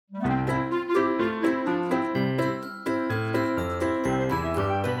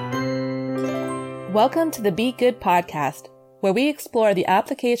Welcome to the Be Good podcast, where we explore the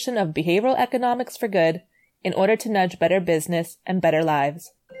application of behavioral economics for good in order to nudge better business and better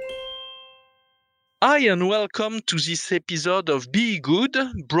lives. Hi and welcome to this episode of Be Good,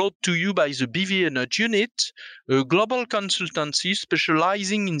 brought to you by the BVA Nudge Unit, a global consultancy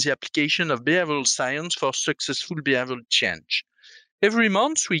specializing in the application of behavioral science for successful behavioral change. Every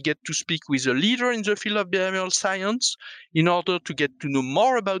month, we get to speak with a leader in the field of behavioral science in order to get to know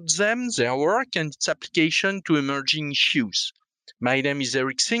more about them, their work, and its application to emerging issues. My name is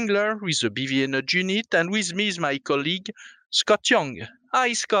Eric Singler with the BVA Nudge Unit, and with me is my colleague, Scott Young.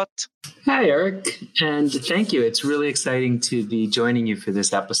 Hi, Scott. Hi, Eric, and thank you. It's really exciting to be joining you for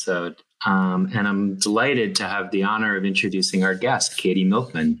this episode, and I'm delighted to have the honor of introducing our guest, Katie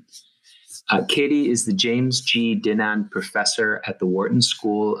Milkman. Katie is the James G. Dinan Professor at the Wharton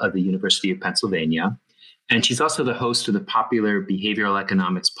School of the University of Pennsylvania, and she's also the host of the popular behavioral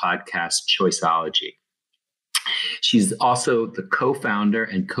economics podcast, Choiceology. She's also the co-founder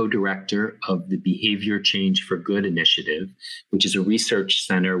and co-director of the Behavior Change for Good initiative, which is a research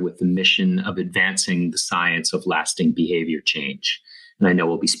center with the mission of advancing the science of lasting behavior change. And I know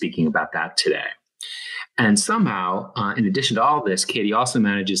we'll be speaking about that today. And somehow, in addition to all this, Katie also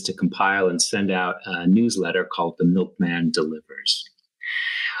manages to compile and send out a newsletter called The Milkman Delivers.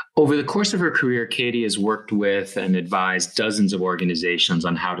 Over the course of her career, Katie has worked with and advised dozens of organizations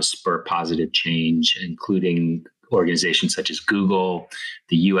on how to spur positive change, including organizations such as Google,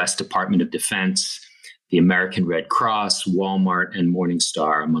 the U.S. Department of Defense, the American Red Cross, Walmart, and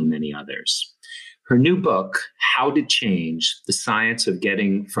Morningstar, among many others. Her new book, How to Change: The Science of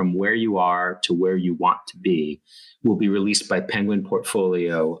Getting from Where You Are to Where You Want to Be, will be released by Penguin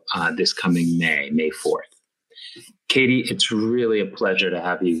Portfolio this coming May 4th. Katie, it's really a pleasure to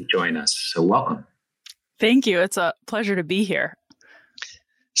have you join us. So welcome. Thank you. It's a pleasure to be here.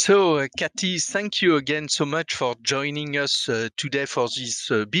 So, Katie, thank you again so much for joining us today for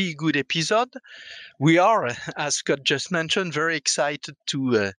this Be Good episode. We are, as Scott just mentioned, very excited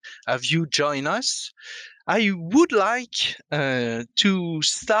to have you join us. I would like to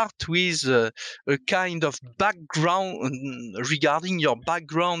start with a kind of background regarding your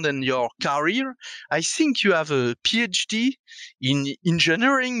background and your career. I think you have a PhD in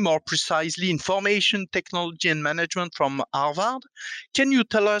engineering, more precisely information technology and management from Harvard. Can you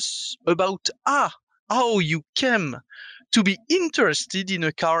tell us about how you came to be interested in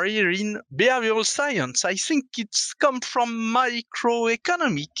a career in behavioral science? I think it's come from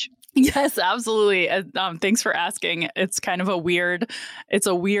microeconomic. Yes, absolutely. Thanks for asking. It's kind of a weird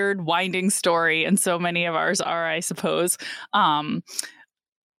winding story, and so many of ours are, I suppose.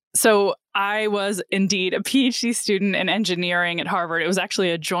 So I was indeed a PhD student in engineering at Harvard. It was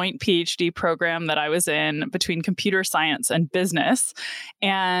actually a joint PhD program that I was in between computer science and business.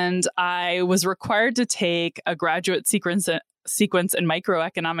 And I was required to take a graduate sequence in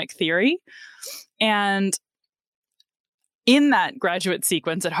microeconomic theory. And in that graduate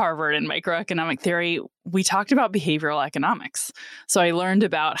sequence at Harvard in microeconomic theory, we talked about behavioral economics. So I learned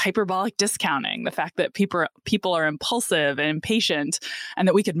about hyperbolic discounting, the fact that people are impulsive and impatient, and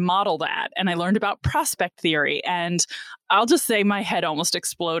that we could model that. And I learned about prospect theory. And I'll just say my head almost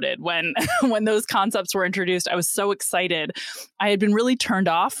exploded when those concepts were introduced. I was so excited. I had been really turned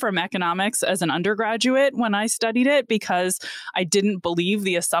off from economics as an undergraduate when I studied it because I didn't believe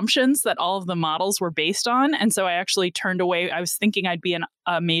the assumptions that all of the models were based on. And so I actually turned away. I was thinking I'd be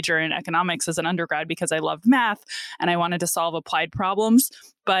a major in economics as an undergrad because I loved math and I wanted to solve applied problems.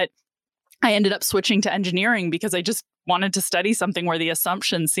 But I ended up switching to engineering because I just wanted to study something where the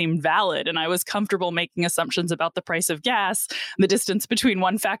assumptions seemed valid. And I was comfortable making assumptions about the price of gas, the distance between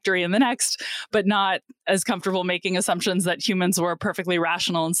one factory and the next, but not as comfortable making assumptions that humans were perfectly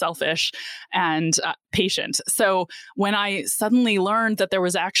rational and selfish and patient. So when I suddenly learned that there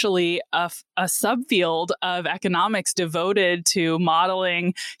was actually a subfield of economics devoted to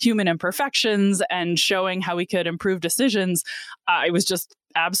modeling human imperfections and showing how we could improve decisions, I was just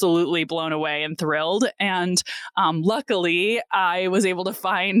absolutely blown away and thrilled. And luckily, I was able to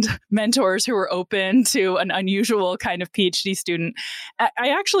find mentors who were open to an unusual kind of PhD student. I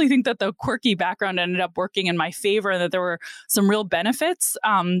actually think that the quirky background ended up working in my favor and that there were some real benefits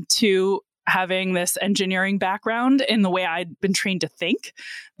to having this engineering background in the way I'd been trained to think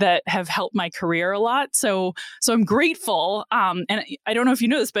that have helped my career a lot. So I'm grateful. And I don't know if you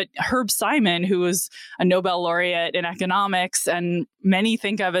know this, but Herb Simon, who was a Nobel laureate in economics, and many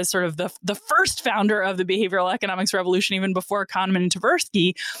think of as sort of the first founder of the behavioral economics revolution, even before Kahneman and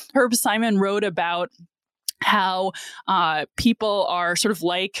Tversky, Herb Simon wrote about how people are sort of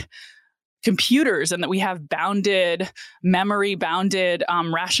like computers and that we have bounded memory, bounded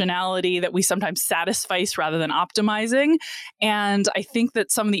rationality that we sometimes satisfice rather than optimizing. And I think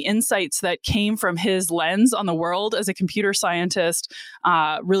that some of the insights that came from his lens on the world as a computer scientist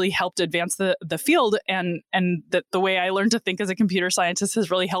really helped advance the field. And that the way I learned to think as a computer scientist has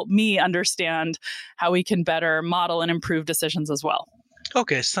really helped me understand how we can better model and improve decisions as well.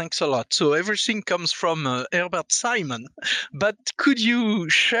 Okay, thanks a lot. So everything comes from Herbert Simon. But could you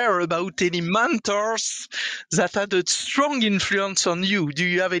share about any mentors that had a strong influence on you? Do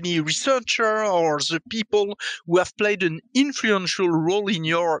you have any researcher or the people who have played an influential role in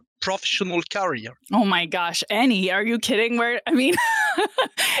your professional career? Oh my gosh, any? Are you kidding?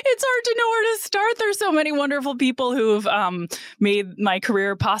 It's hard to know where to start. There's so many wonderful people who've made my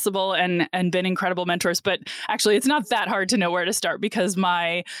career possible and been incredible mentors. But actually, it's not that hard to know where to start because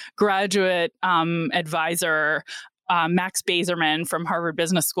my graduate advisor, Max Bazerman from Harvard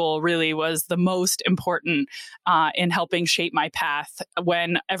Business School, really was the most important in helping shape my path.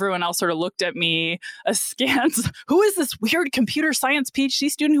 When everyone else sort of looked at me askance, who is this weird computer science PhD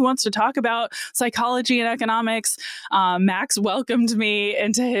student who wants to talk about psychology and economics? Max welcomed me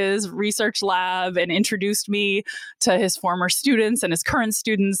into his research lab and introduced me to his former students and his current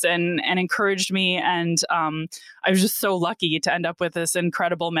students and encouraged me. And I was just so lucky to end up with this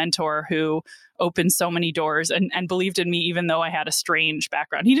incredible mentor who opened so many doors and believed in me, even though I had a strange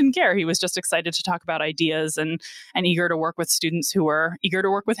background. He didn't care. He was just excited to talk about ideas and eager to work with students who were eager to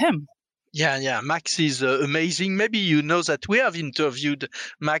work with him. Yeah. Max is amazing. Maybe you know that we have interviewed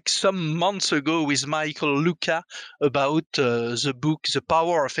Max some months ago with Michael Luca about the book, The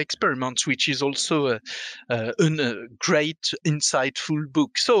Power of Experiments, which is also a great, insightful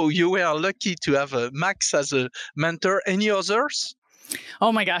book. So you were lucky to have Max as a mentor. Any others?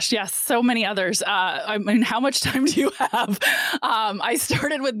 Oh my gosh, yes, so many others. I mean, how much time do you have? I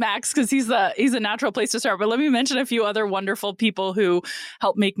started with Max because he's a natural place to start. But let me mention a few other wonderful people who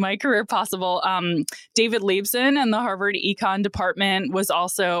helped make my career possible. David Leibson in the Harvard Econ department was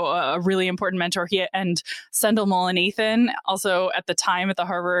also a really important mentor. And Sendhil Mullainathan, also at the time at the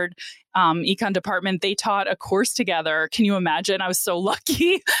Harvard econ department, they taught a course together. Can you imagine? I was so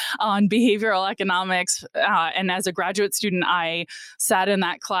lucky on behavioral economics. And as a graduate student, I sat in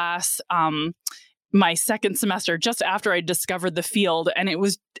that class my second semester just after I discovered the field. And it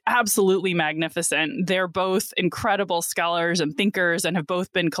was absolutely magnificent. They're both incredible scholars and thinkers and have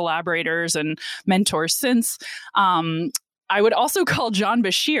both been collaborators and mentors since. I would also call John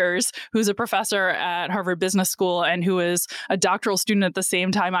Bashirs, who's a professor at Harvard Business School and who is a doctoral student at the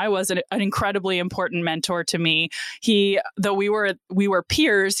same time I was, an incredibly important mentor to me. Though we were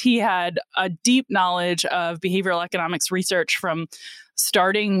peers, he had a deep knowledge of behavioral economics research from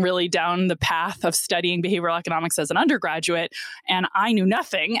starting really down the path of studying behavioral economics as an undergraduate, and I knew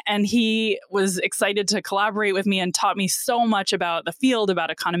nothing. And he was excited to collaborate with me and taught me so much about the field,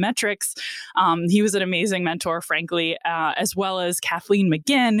 about econometrics. He was an amazing mentor, frankly, as well as Kathleen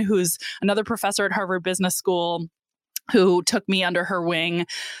McGinn, who's another professor at Harvard Business School, who took me under her wing.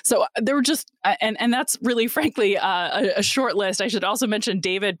 So there were just, and that's really, frankly, a short list. I should also mention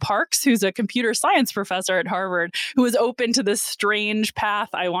David Parks, who's a computer science professor at Harvard, who was open to this strange path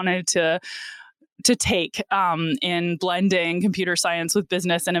I wanted to take in blending computer science with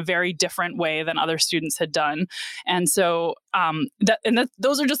business in a very different way than other students had done. And so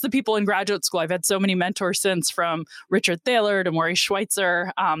those are just the people in graduate school. I've had so many mentors since, from Richard Thaler to Maurice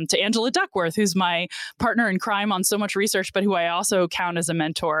Schweitzer to Angela Duckworth, who's my partner in crime on so much research, but who I also count as a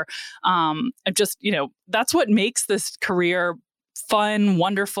mentor. That's what makes this career fun,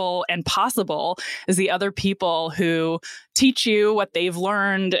 wonderful, and possible, is the other people who teach you what they've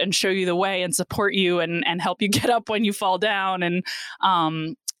learned and show you the way and support you and help you get up when you fall down. And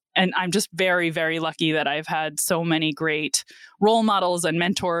I'm just very, very lucky that I've had so many great role models and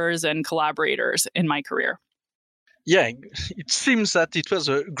mentors and collaborators in my career. Yeah, it seems that it was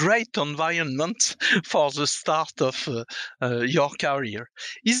a great environment for the start of your career.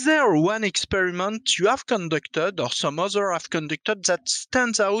 Is there one experiment you have conducted or some other have conducted that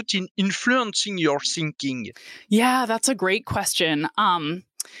stands out in influencing your thinking? Yeah, that's a great question.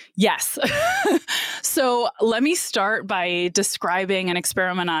 Yes. So let me start by describing an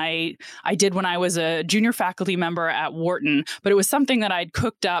experiment I did when I was a junior faculty member at Wharton, but it was something that I'd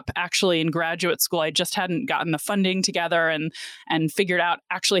cooked up actually in graduate school. I just hadn't gotten the funding together and figured out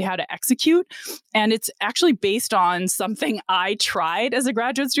actually how to execute. And it's actually based on something I tried as a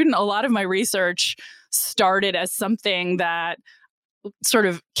graduate student. A lot of my research started as something that sort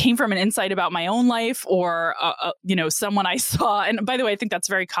of came from an insight about my own life or, someone I saw. And by the way, I think that's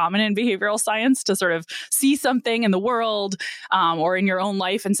very common in behavioral science to sort of see something in the world or in your own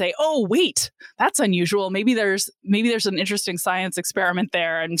life and say, oh, wait, that's unusual. Maybe there's an interesting science experiment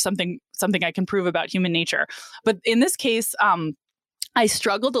there and something I can prove about human nature. But in this case, I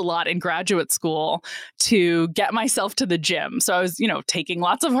struggled a lot in graduate school to get myself to the gym. So I was, taking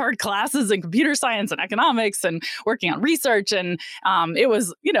lots of hard classes in computer science and economics and working on research. And it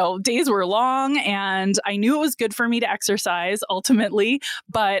was, days were long and I knew it was good for me to exercise ultimately,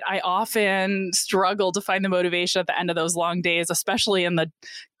 but I often struggled to find the motivation at the end of those long days, especially in the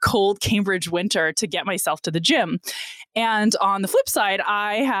cold Cambridge winter, to get myself to the gym. And on the flip side,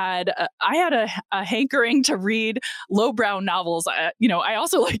 I had a hankering to read lowbrow novels. I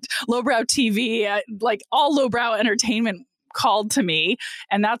also liked lowbrow TV, like all lowbrow entertainment called to me.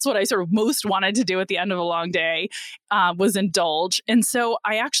 And that's what I sort of most wanted to do at the end of a long day, was indulge. And so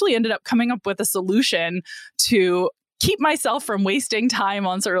I actually ended up coming up with a solution to keep myself from wasting time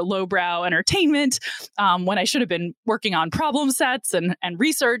on sort of lowbrow entertainment when I should have been working on problem sets and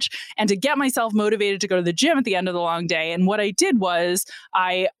research, and to get myself motivated to go to the gym at the end of the long day. And what I did was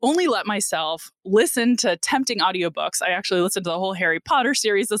I only let myself listen to tempting audiobooks. I actually listened to the whole Harry Potter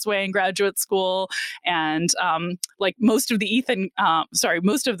series this way in graduate school. And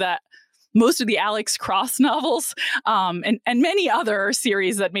most of the Alex Cross novels and many other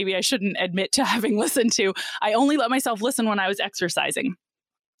series that maybe I shouldn't admit to having listened to, I only let myself listen when I was exercising.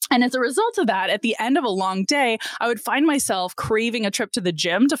 And as a result of that, at the end of a long day, I would find myself craving a trip to the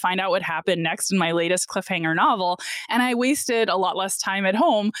gym to find out what happened next in my latest cliffhanger novel. And I wasted a lot less time at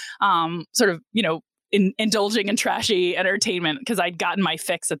home, indulging in trashy entertainment because I'd gotten my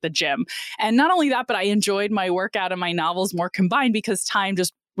fix at the gym. And not only that, but I enjoyed my workout and my novels more combined because time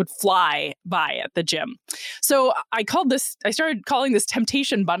just would fly by at the gym. So I started calling this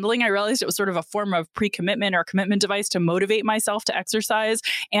temptation bundling. I realized it was sort of a form of pre-commitment or commitment device to motivate myself to exercise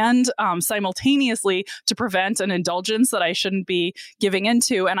and simultaneously to prevent an indulgence that I shouldn't be giving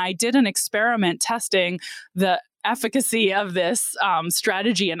into. And I did an experiment testing the efficacy of this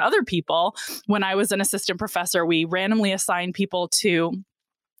strategy in other people. When I was an assistant professor, we randomly assigned people to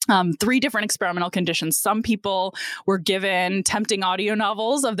 3 different experimental conditions. Some people were given tempting audio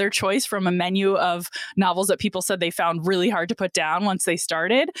novels of their choice from a menu of novels that people said they found really hard to put down once they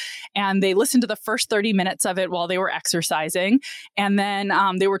started. And they listened to the first 30 minutes of it while they were exercising. And then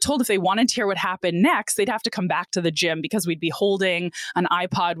they were told if they wanted to hear what happened next, they'd have to come back to the gym because we'd be holding an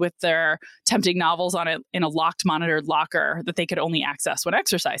iPod with their tempting novels on it in a locked monitored locker that they could only access when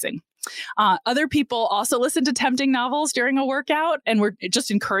exercising. Other people also listened to tempting novels during a workout and were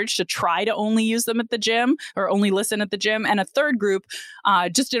just encouraged to try to only use them at the gym or only listen at the gym. And a third group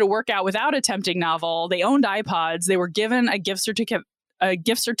just did a workout without a tempting novel. They owned iPods. They were given a gift certificate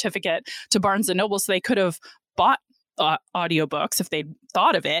to Barnes & Noble, so they could have bought audiobooks if they'd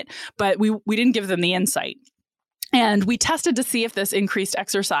thought of it, but we didn't give them the insight. And we tested to see if this increased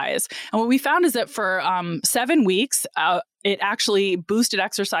exercise. And what we found is that for 7 weeks, it actually boosted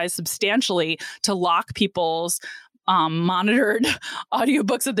exercise substantially to lock people's monitored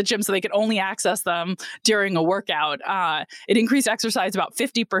audiobooks at the gym so they could only access them during a workout. It increased exercise about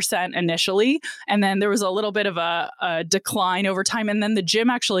 50% initially. And then there was a little bit of a decline over time. And then the gym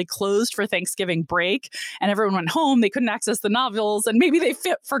actually closed for Thanksgiving break and everyone went home. They couldn't access the novels and maybe they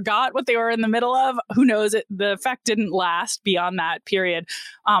forgot what they were in the middle of. Who knows? The effect didn't last beyond that period.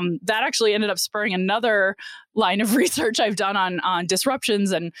 That actually ended up spurring another line of research I've done on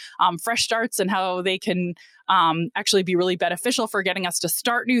disruptions and fresh starts and how they can actually be really beneficial for getting us to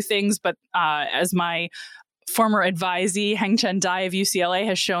start new things. But as my former advisee, Heng-Chen Dai of UCLA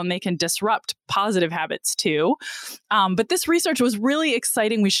has shown, they can disrupt positive habits too. But this research was really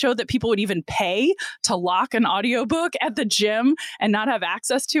exciting. We showed that people would even pay to lock an audiobook at the gym and not have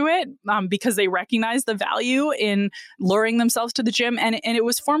access to it because they recognize the value in luring themselves to the gym. And it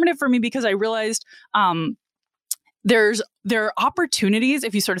was formative for me because I realized there are opportunities,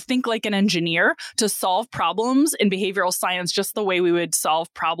 if you sort of think like an engineer, to solve problems in behavioral science just the way we would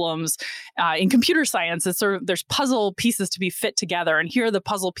solve problems in computer science. It's sort of, there's puzzle pieces to be fit together. And here the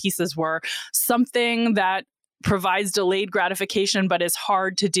puzzle pieces were something that provides delayed gratification, but is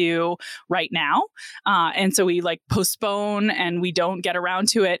hard to do right now. And so we postpone and we don't get around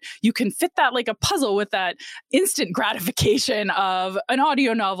to it. You can fit that like a puzzle with that instant gratification of an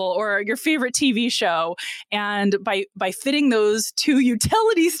audio novel or your favorite TV show. And by fitting those two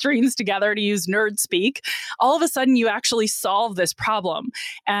utility streams together, to use nerd speak, all of a sudden you actually solve this problem.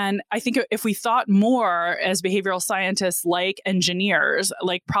 And I think if we thought more as behavioral scientists, like engineers,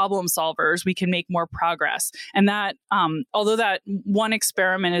 like problem solvers, we can make more progress. And that, although that one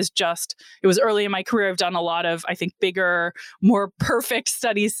experiment it was early in my career, I've done a lot of, I think, bigger, more perfect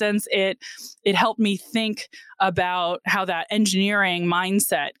studies since. It helped me think about how that engineering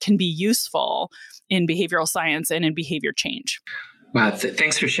mindset can be useful in behavioral science and in behavior change. Wow.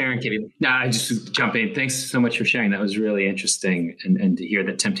 Thanks for sharing, Katie. I just jump in. Thanks so much for sharing. That was really interesting. And to hear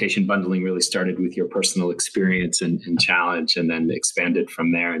that temptation bundling really started with your personal experience and challenge and then expanded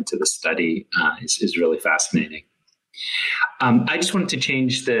from there into the study is really fascinating. I just wanted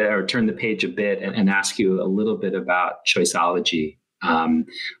to turn the page a bit and ask you a little bit about Choiceology. I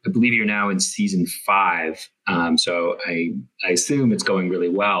believe you're now in season 5. So I assume it's going really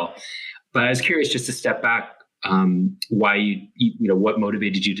well. But I was curious, just to step back, why what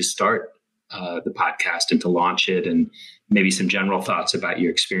motivated you to start the podcast and to launch it, and maybe some general thoughts about your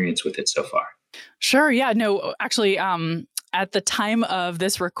experience with it so far. Sure. Yeah. No, actually, at the time of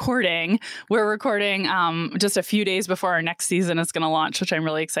this recording, we're recording just a few days before our next season is going to launch, which I'm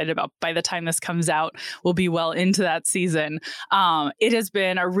really excited about. By the time this comes out, we'll be well into that season. It has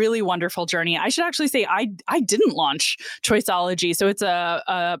been a really wonderful journey. I should actually say I didn't launch Choiceology. So it's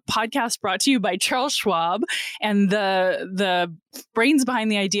a podcast brought to you by Charles Schwab, and the brains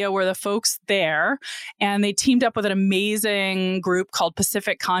behind the idea were the folks there, and they teamed up with an amazing group called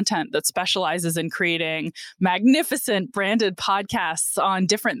Pacific Content that specializes in creating magnificent branded podcasts on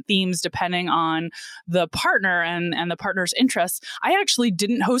different themes depending on the partner and the partner's interests. I actually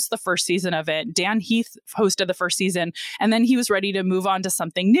didn't host the first season of it. Dan Heath hosted the first season, and then he was ready to move on to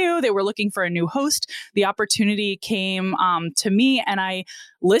something new. They were looking for a new host. The opportunity came to me, and I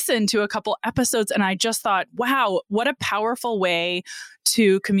listened to a couple episodes, and I just thought, wow, what a powerful way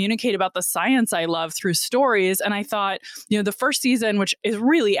to communicate about the science I love through stories. And I thought, the first season, which is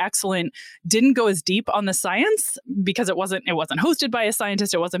really excellent, didn't go as deep on the science because it wasn't hosted by a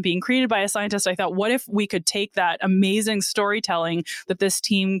scientist. It wasn't being created by a scientist. I thought, what if we could take that amazing storytelling that this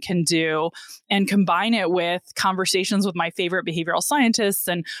team can do and combine it with conversations with my favorite behavioral scientists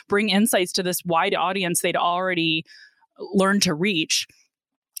and bring insights to this wide audience they'd already learned to reach.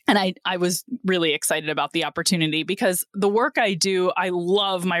 And I was really excited about the opportunity because the work I do, I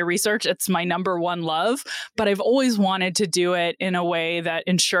love my research. It's my number one love, but I've always wanted to do it in a way that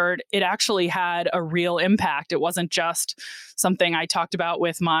ensured it actually had a real impact. It wasn't just something I talked about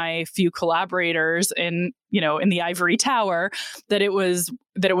with my few collaborators in the ivory tower, that it was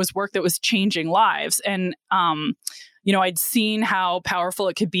work that was changing lives. And, I'd seen how powerful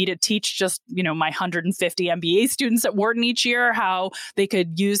it could be to teach just, my 150 MBA students at Wharton each year, how they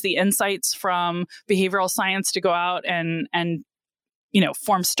could use the insights from behavioral science to go out and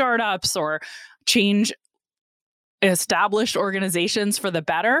form startups or change established organizations for the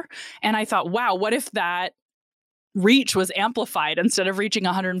better. And I thought, wow, what if that reach was amplified? Instead of reaching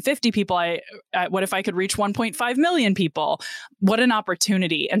 150 people, what if I could reach 1.5 million people? What an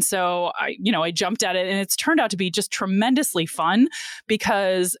opportunity. And so I jumped at it, and it's turned out to be just tremendously fun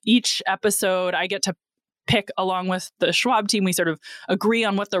because each episode I get to pick, along with the Schwab team, we sort of agree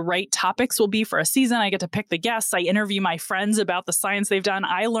on what the right topics will be for a season. I get to pick the guests. I interview my friends about the science they've done.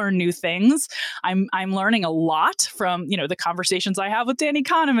 I learn new things. I'm learning a lot from, the conversations I have with Danny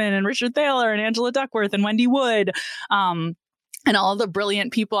Kahneman and Richard Thaler and Angela Duckworth and Wendy Wood. And all the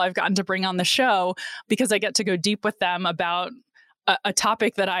brilliant people I've gotten to bring on the show, because I get to go deep with them about a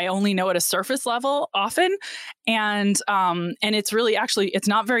topic that I only know at a surface level often. And it's really it's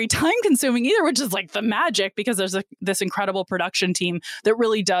not very time consuming either, which is like the magic, because there's this incredible production team that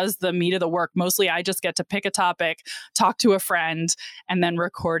really does the meat of the work. Mostly I just get to pick a topic, talk to a friend, and then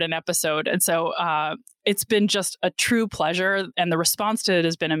record an episode. And so it's been just a true pleasure, and the response to it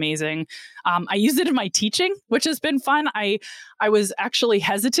has been amazing. I use it in my teaching, which has been fun. I was actually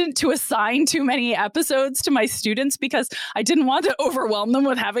hesitant to assign too many episodes to my students because I didn't want to overwhelm them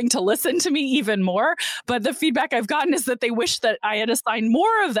with having to listen to me even more. But the feedback I've gotten is that they wish that I had assigned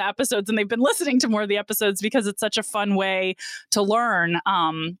more of the episodes, and they've been listening to more of the episodes because it's such a fun way to learn.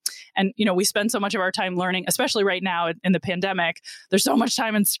 And we spend so much of our time learning, especially right now in the pandemic. There's so much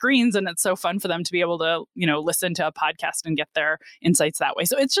time on screens, and it's so fun for them to be able to listen to a podcast and get their insights that way.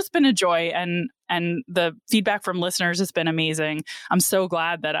 So it's just been a joy, and the feedback from listeners has been amazing. I'm so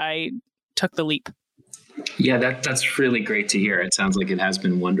glad that I took the leap. Yeah, that's really great to hear. It sounds like it has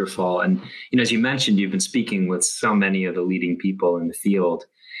been wonderful. And, as you mentioned, you've been speaking with so many of the leading people in the field.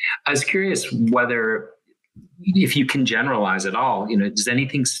 I was curious if you can generalize at all, does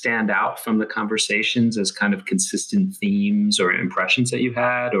anything stand out from the conversations as kind of consistent themes or impressions that you've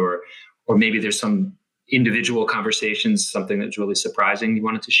had, or maybe there's some individual conversations, something that's really surprising you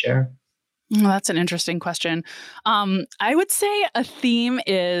wanted to share? That's an interesting question. I would say a theme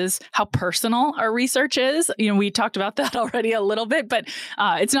is how personal our research is. We talked about that already a little bit, but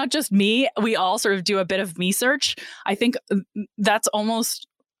it's not just me. We all sort of do a bit of me search. I think that's almost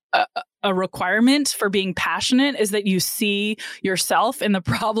a requirement for being passionate, is that you see yourself in the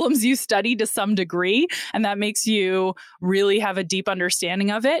problems you study to some degree, and that makes you really have a deep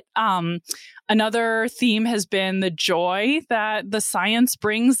understanding of it. Another theme has been the joy that the science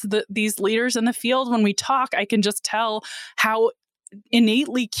brings these leaders in the field. When we talk, I can just tell how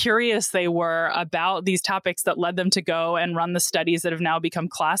innately curious they were about these topics that led them to go and run the studies that have now become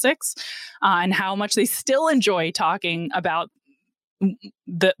classics, and how much they still enjoy talking about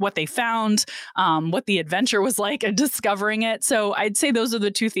what they found, what the adventure was like and discovering it. So I'd say those are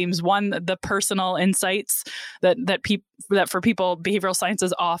the two themes. One, the personal insights that for people, behavioral science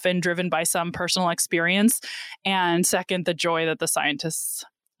is often driven by some personal experience. And second, the joy that the scientists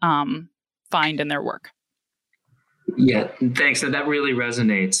find in their work. Yeah, thanks. And that really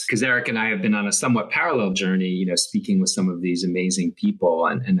resonates, because Eric and I have been on a somewhat parallel journey, speaking with some of these amazing people.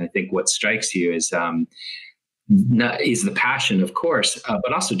 And I think what strikes you is the passion, of course,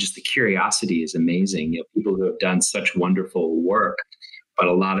 but also just the curiosity is amazing. People who have done such wonderful work, but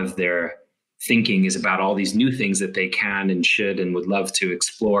a lot of their thinking is about all these new things that they can and should and would love to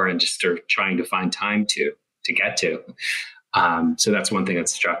explore, and just are trying to find time to get to. So that's one thing that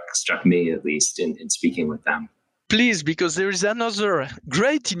struck me, at least, in speaking with them. Please, because there is another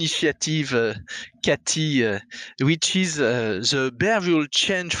great initiative, Katie, which is the Behavioral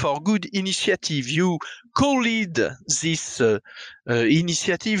Change for Good initiative. You co-lead this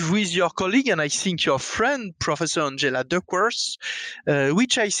initiative with your colleague, and I think your friend, Professor Angela Duckworth,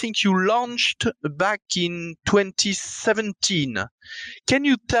 which I think you launched back in 2017. Can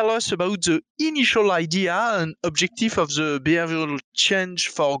you tell us about the initial idea and objective of the Behavioral Change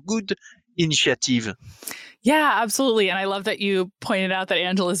for Good initiative? Yeah, absolutely. And I love that you pointed out that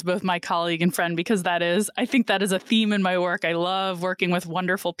Angela is both my colleague and friend, because I think that is a theme in my work. I love working with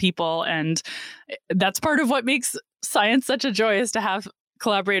wonderful people. And that's part of what makes science such a joy, is to have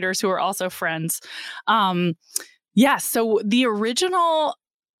collaborators who are also friends. So the original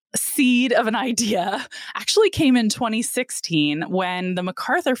seed of an idea actually came in 2016, when the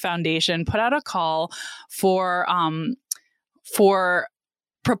MacArthur Foundation put out a call for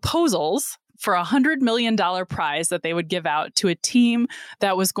proposals for a $100 million prize that they would give out to a team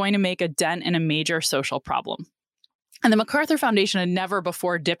that was going to make a dent in a major social problem. And the MacArthur Foundation had never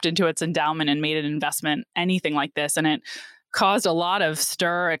before dipped into its endowment and made an investment, anything like this. And it caused a lot of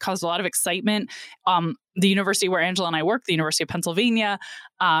stir. It caused a lot of excitement. The university where Angela and I work, the University of Pennsylvania,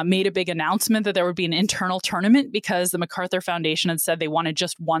 made a big announcement that there would be an internal tournament, because the MacArthur Foundation had said they wanted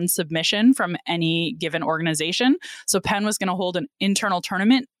just one submission from any given organization. So Penn was going to hold an internal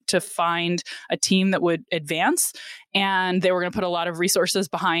tournament to find a team that would advance, and they were going to put a lot of resources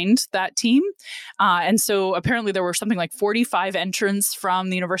behind that team. And so apparently there were something like 45 entrants from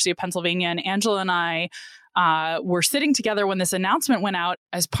the University of Pennsylvania, and Angela and I were sitting together when this announcement went out.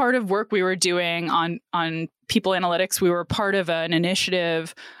 As part of work we were doing on people analytics, we were part of an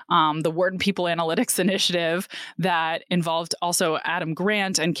initiative, the Wharton People Analytics Initiative, that involved also Adam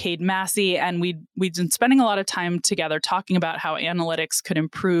Grant and Cade Massey. And we'd been spending a lot of time together talking about how analytics could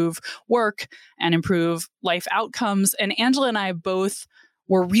improve work and improve life outcomes. And Angela and I both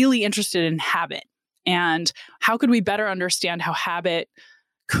were really interested in habit, and how could we better understand how habit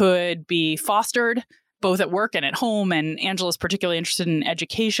could be fostered both at work and at home. And Angela's particularly interested in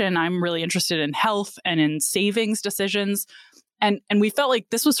education. I'm really interested in health and in savings decisions. And we felt like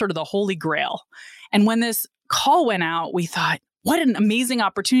this was sort of the holy grail. And when this call went out, we thought, what an amazing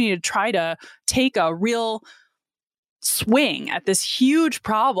opportunity to try to take a real swing at this huge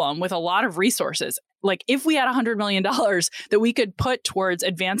problem with a lot of resources. Like, if we had $100 million that we could put towards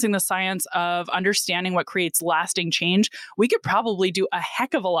advancing the science of understanding what creates lasting change, we could probably do a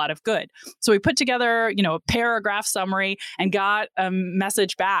heck of a lot of good. So we put together, a paragraph summary and got a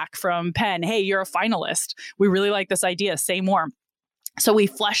message back from Penn. Hey, you're a finalist. We really like this idea. Say more. So we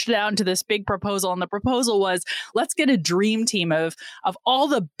fleshed it out into this big proposal. And the proposal was, let's get a dream team of all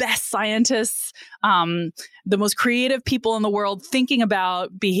the best scientists, the most creative people in the world thinking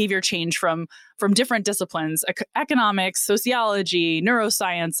about behavior change from different disciplines: economics, sociology,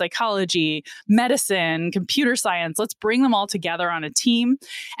 neuroscience, psychology, medicine, computer science. Let's bring them all together on a team.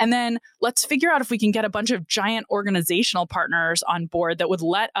 And then let's figure out if we can get a bunch of giant organizational partners on board that would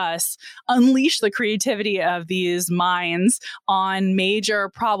let us unleash the creativity of these minds on major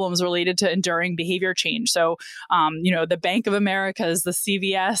problems related to enduring behavior change. So, the Bank of America's, the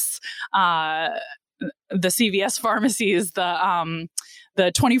CVS pharmacies, the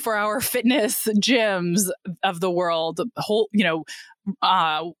the 24-hour fitness gyms of the world, whole,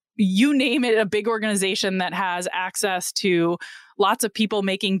 you name it, a big organization that has access to lots of people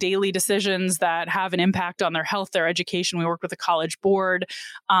making daily decisions that have an impact on their health, their education. We work with a college board.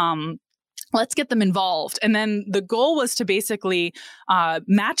 Let's get them involved. And then the goal was to basically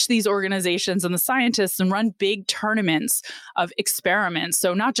match these organizations and the scientists and run big tournaments of experiments.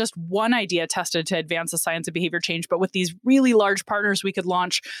 So not just one idea tested to advance the science of behavior change, but with these really large partners, we could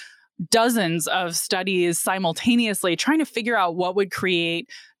launch dozens of studies simultaneously, trying to figure out what would create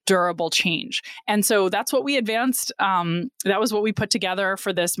durable change. And so that's what we advanced. That was what we put together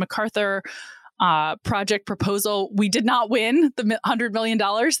for this MacArthur project proposal. We did not win the $100 million,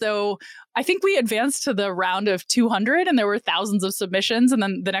 though I think we advanced to the round of 200 and there were thousands of submissions. And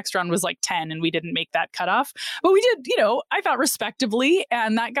then the next round was like 10 and we didn't make that cutoff. But we did, I thought respectably,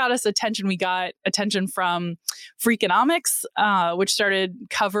 and that got us attention. We got attention from Freakonomics, which started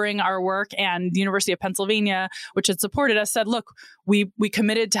covering our work, and the University of Pennsylvania, which had supported us, said, look, we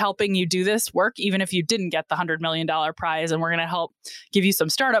committed to helping you do this work, even if you didn't get the $100 million prize, and we're going to help give you some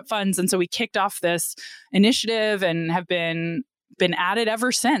startup funds. And so we kicked off this initiative and have been at it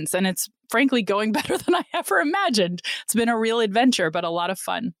ever since. And it's frankly going better than I ever imagined. It's been a real adventure, but a lot of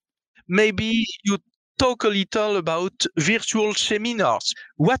fun. Maybe you talk a little about virtual seminars.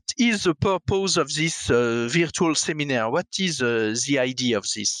 What is the purpose of this virtual seminar? What is the idea of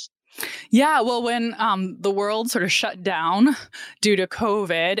this? Yeah, well, when the world sort of shut down due to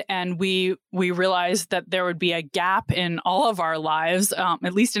COVID, and we realized that there would be a gap in all of our lives,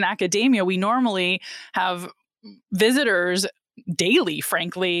 at least in academia, we normally have visitors daily,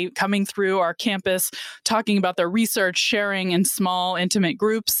 frankly, coming through our campus, talking about their research, sharing in small, intimate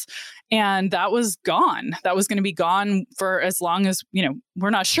groups. And that was gone. That was going to be gone for as long as, we're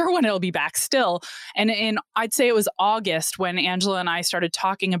not sure when it'll be back still. And I'd say it was August when Angela and I started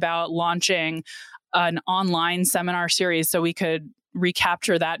talking about launching an online seminar series so we could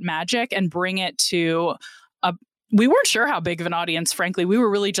recapture that magic and bring it to we weren't sure how big of an audience, frankly. We were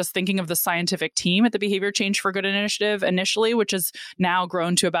really just thinking of the scientific team at the Behavior Change for Good initiative initially, which has now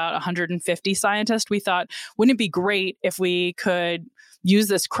grown to about 150 scientists. We thought, wouldn't it be great if we could use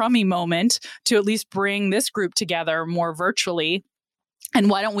this crummy moment to at least bring this group together more virtually? And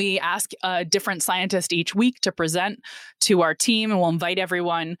why don't we ask a different scientist each week to present to our team, and we'll invite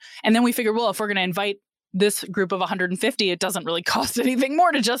everyone. And then we figured, well, if we're going to invite this group of 150, it doesn't really cost anything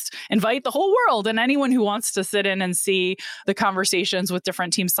more to just invite the whole world, and anyone who wants to sit in and see the conversations with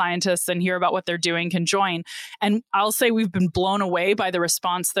different team scientists and hear about what they're doing can join. And I'll say we've been blown away by the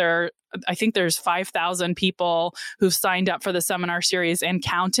response there. I think there's 5,000 people who've signed up for the seminar series and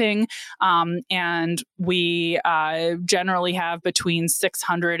counting. And we generally have between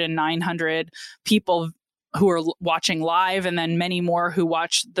 600 and 900 people who are watching live, and then many more who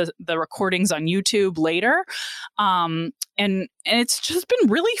watch the recordings on YouTube later. And it's just been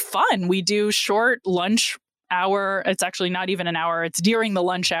really fun. We do short lunch hour. It's actually not even an hour. It's during the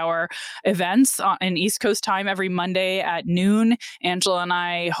lunch hour events in East Coast time every Monday at noon. Angela and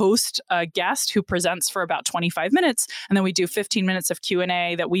I host a guest who presents for about 25 minutes. And then we do 15 minutes of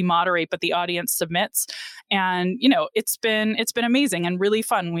Q&A that we moderate, but the audience submits. And, it's been amazing and really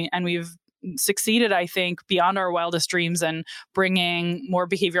fun. We've succeeded, I think, beyond our wildest dreams and bringing more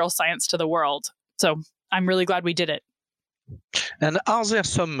behavioral science to the world. So I'm really glad we did it. And are there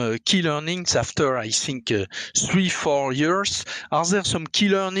some key learnings after, I think, 3-4 years? Are there some key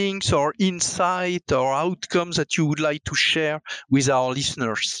learnings or insight or outcomes that you would like to share with our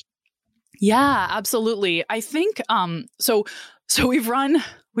listeners? Yeah, absolutely. I think so we've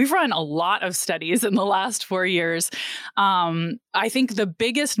run a lot of studies in the last 4 years. I think the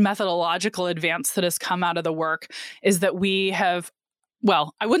biggest methodological advance that has come out of the work is that we have,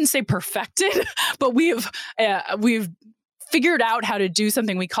 well, I wouldn't say perfected, but we've figured out how to do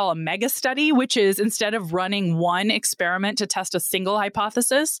something we call a mega study, which is instead of running one experiment to test a single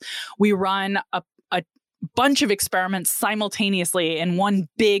hypothesis, we run a bunch of experiments simultaneously in one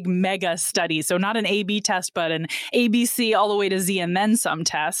big mega study. So not an A/B test, but an ABC all the way to Z and then some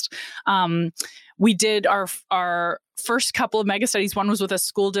test. We did our first couple of mega studies. One was with a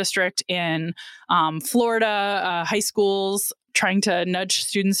school district in Florida, high schools, trying to nudge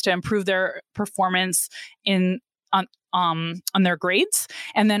students to improve their performance on their grades.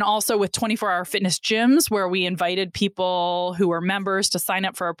 And then also with 24-hour fitness gyms, where we invited people who were members to sign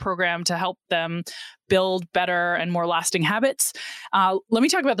up for a program to help them build better and more lasting habits. Let me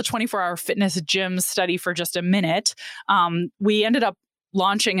talk about the 24-hour fitness gym study for just a minute. We ended up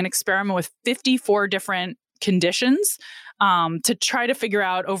launching an experiment with 54 different conditions to try to figure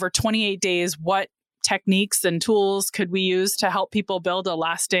out over 28 days what techniques and tools could we use to help people build a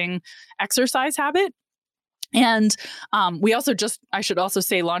lasting exercise habit? And we also I should also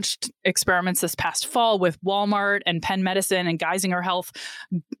say, launched experiments this past fall with Walmart and Penn Medicine and Geisinger Health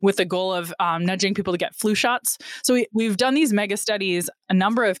with the goal of nudging people to get flu shots. So we've done these mega studies a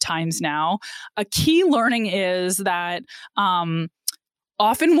number of times now. A key learning is that often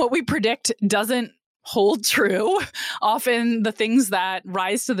what we predict doesn't hold true. Often the things that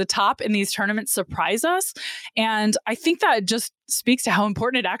rise to the top in these tournaments surprise us. And I think that just speaks to how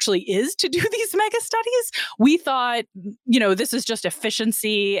important it actually is to do these mega studies. We thought, this is just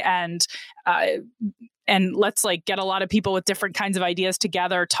efficiency and let's get a lot of people with different kinds of ideas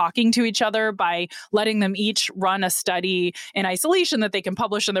together talking to each other by letting them each run a study in isolation that they can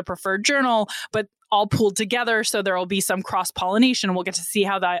publish in their preferred journal, but all pooled together. So there will be some cross-pollination. We'll get to see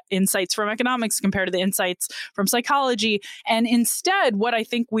how the insights from economics compare to the insights from psychology. And instead, what I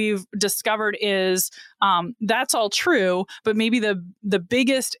think we've discovered is that's all true, but maybe the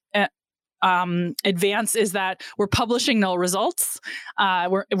biggest advance is that we're publishing null results.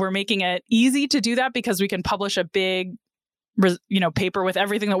 We're making it easy to do that because we can publish a big paper with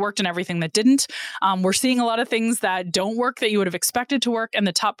everything that worked and everything that didn't. We're seeing a lot of things that don't work that you would have expected to work, and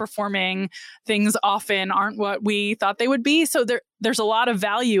the top performing things often aren't what we thought they would be. So there's a lot of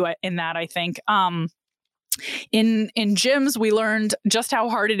value in that, I think. In gyms, we learned just how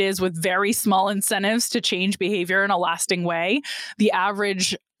hard it is with very small incentives to change behavior in a lasting way. The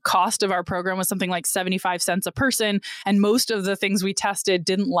average cost of our program was something like 75 cents a person, and most of the things we tested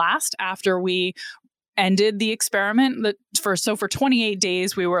didn't last after we ended the experiment. For 28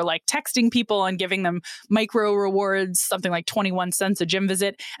 days, we were texting people and giving them micro rewards, something like 21 cents a gym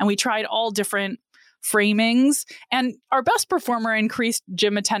visit. And we tried all different framings, and our best performer increased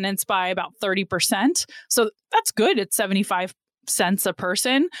gym attendance by about 30%. So that's good at 75 cents a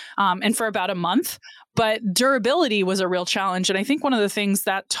person, and for about a month. But durability was a real challenge. And I think one of the things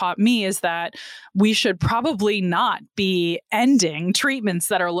that taught me is that we should probably not be ending treatments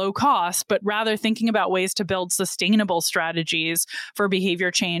that are low cost, but rather thinking about ways to build sustainable strategies for behavior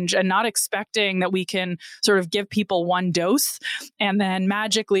change, and not expecting that we can sort of give people one dose and then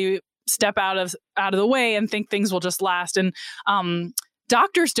magically step out of the way and think things will just last. And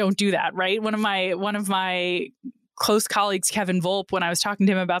doctors don't do that, right? One of my close colleagues, Kevin Volpe, when I was talking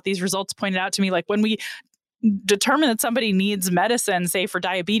to him about these results, pointed out to me, when we determine that somebody needs medicine, say for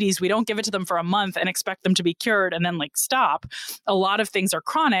diabetes, we don't give it to them for a month and expect them to be cured and then stop. A lot of things are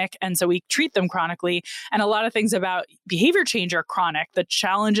chronic, and so we treat them chronically. And a lot of things about behavior change are chronic. The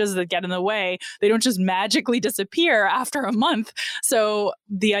challenges that get in the way, they don't just magically disappear after a month. So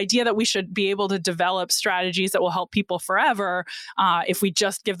the idea that we should be able to develop strategies that will help people forever, if we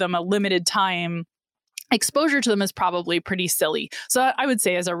just give them a limited time exposure to them, is probably pretty silly. So I would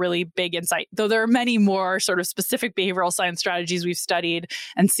say is a really big insight, though there are many more sort of specific behavioral science strategies we've studied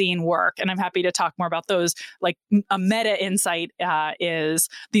and seen work. And I'm happy to talk more about those. A meta insight is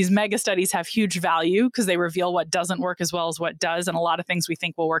these mega studies have huge value because they reveal what doesn't work as well as what does. And a lot of things we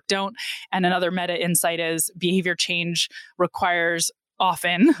think will work don't. And another meta insight is behavior change requires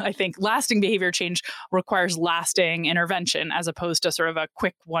often, I think, lasting behavior change requires lasting intervention as opposed to sort of a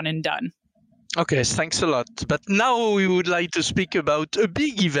quick one and done. Okay, thanks a lot. But now we would like to speak about a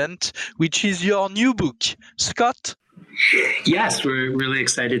big event, which is your new book. Scott? Yes, we're really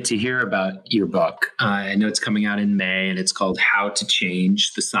excited to hear about your book. I know it's coming out in May, and it's called How to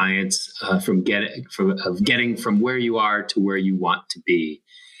Change the Science of Getting from Where You Are to Where You Want to Be.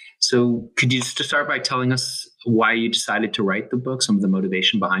 So could you just start by telling us why you decided to write the book, some of the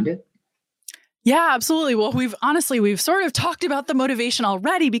motivation behind it? Yeah, absolutely. Well, we've sort of talked about the motivation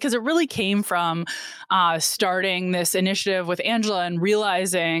already, because it really came from starting this initiative with Angela and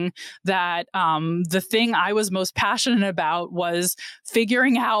realizing that the thing I was most passionate about was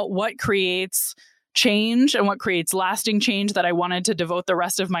figuring out what creates change and what creates lasting change, that I wanted to devote the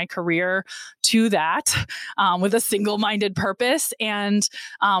rest of my career to that with a single-minded purpose, and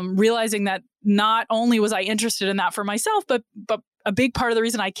realizing that not only was I interested in that for myself, but a big part of the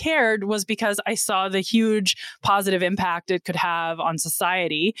reason I cared was because I saw the huge positive impact it could have on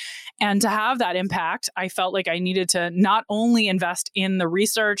society. And to have that impact, I felt like I needed to not only invest in the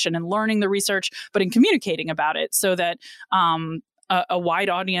research and in learning the research, but in communicating about it so that a wide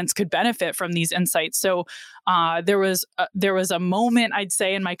audience could benefit from these insights. So there was a moment, I'd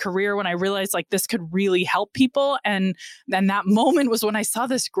say, in my career when I realized like this could really help people. And then that moment was when I saw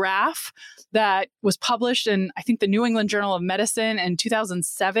this graph that was published in, I think, the New England Journal of Medicine in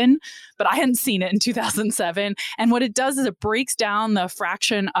 2007, but I hadn't seen it in 2007. And what it does is it breaks down the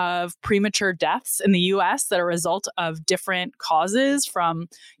fraction of premature deaths in the US that are a result of different causes, from,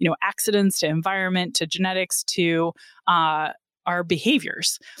 accidents to environment to genetics to our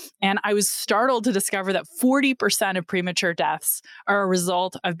behaviors. And I was startled to discover that 40% of premature deaths are a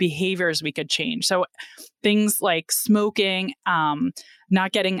result of behaviors we could change. So things like smoking,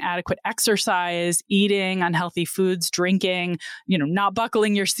 not getting adequate exercise, eating unhealthy foods, drinking, not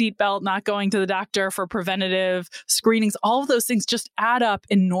buckling your seatbelt, not going to the doctor for preventative screenings, all of those things just add up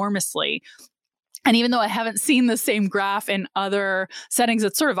enormously. And even though I haven't seen the same graph in other settings,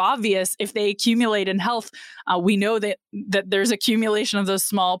 it's sort of obvious if they accumulate in health. We know that there's accumulation of those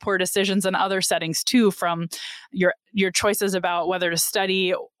small, poor decisions in other settings too, from your choices about whether to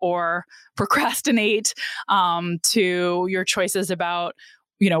study or procrastinate, to your choices about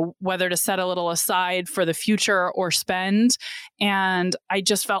whether to set a little aside for the future or spend. And I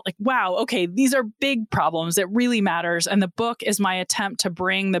just felt like, wow, okay, these are big problems. It really matters. And the book is my attempt to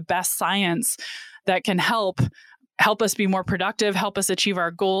bring the best science that can help us be more productive, help us achieve our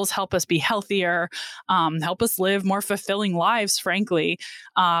goals, help us be healthier, help us live more fulfilling lives, frankly.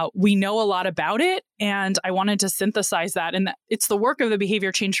 We know a lot about it, and I wanted to synthesize that. And it's the work of the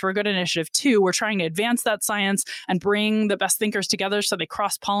Behavior Change for Good initiative, too. We're trying to advance that science and bring the best thinkers together so they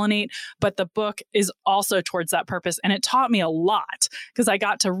cross-pollinate. But the book is also towards that purpose. And it taught me a lot because I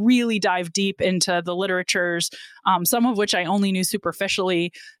got to really dive deep into the literatures, some of which I only knew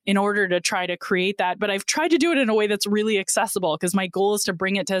superficially, in order to try to create that. But I've tried to do it in a way that's really accessible because my goal is to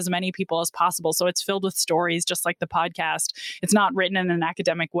bring it to as many people as possible. So it's filled with stories, just like the podcast. It's not written in an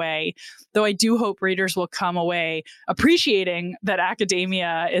academic way, though I do hope readers will come away appreciating that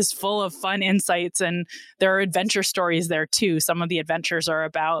academia is full of fun insights, and there are adventure stories there too. Some of the adventures are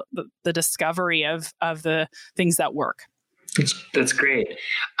about the discovery of the things that work. That's great.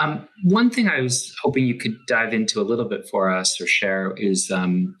 One thing I was hoping you could dive into a little bit for us or share is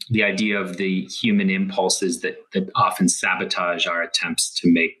the idea of the human impulses that often sabotage our attempts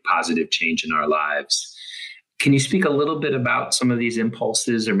to make positive change in our lives. Can you speak a little bit about some of these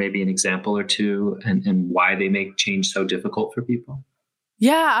impulses, or maybe an example or two, and why they make change so difficult for people?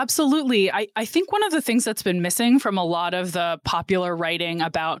 Yeah, absolutely. I think one of the things that's been missing from a lot of the popular writing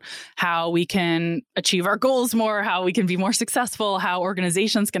about how we can achieve our goals more, how we can be more successful, how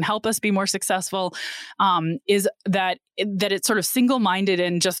organizations can help us be more successful, is that it's sort of single-minded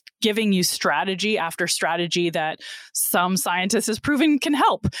in just giving you strategy after strategy that some scientists has proven can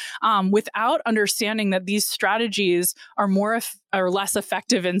help, without understanding that these strategies are more or less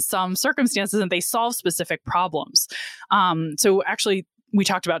effective in some circumstances, and they solve specific problems. So actually, we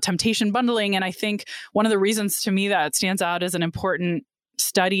talked about temptation bundling, and I think one of the reasons to me that stands out as an important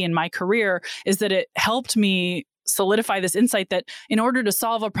study in my career is that it helped me solidify this insight that in order to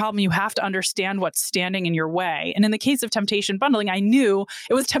solve a problem, you have to understand what's standing in your way. And in the case of temptation bundling, I knew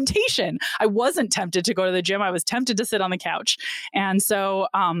it was temptation. I wasn't tempted to go to the gym. I was tempted to sit on the couch. And so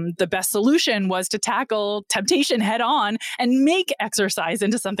the best solution was to tackle temptation head on and make exercise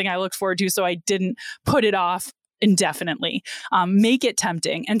into something I looked forward to, so I didn't put it off indefinitely, make it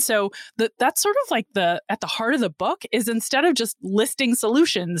tempting. And so that's sort of like at the heart of the book is, instead of just listing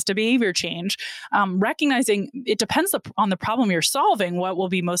solutions to behavior change, recognizing it depends on the problem you're solving, what will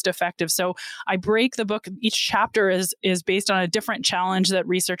be most effective. So I break the book. Each chapter is based on a different challenge that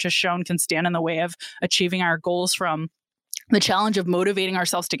research has shown can stand in the way of achieving our goals, from the challenge of motivating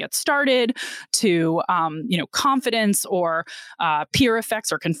ourselves to get started, to confidence or peer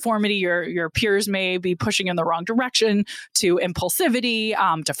effects or conformity. Your peers may be pushing in the wrong direction, to impulsivity,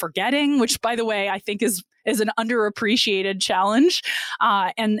 to forgetting, which, by the way, I think is an underappreciated challenge,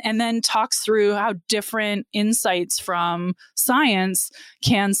 and then talks through how different insights from science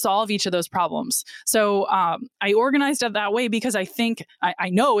can solve each of those problems. So I organized it that way because I think, I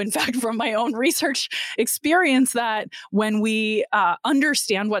know, in fact, from my own research experience, that when we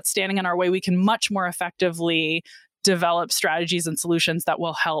understand what's standing in our way, we can much more effectively develop strategies and solutions that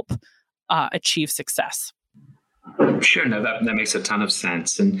will help achieve success. Sure. No, that makes a ton of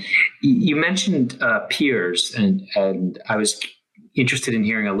sense. And you mentioned peers, and I was interested in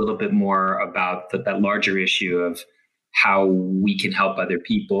hearing a little bit more about that larger issue of how we can help other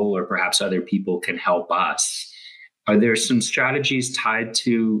people, or perhaps other people can help us. Are there some strategies tied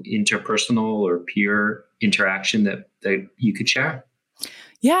to interpersonal or peer interaction that you could share?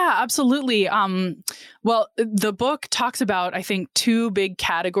 Yeah, absolutely. Well, the book talks about, I think, two big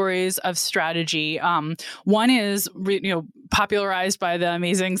categories of strategy. One is, popularized by the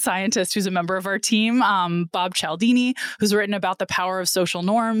amazing scientist who's a member of our team, Bob Cialdini, who's written about the power of social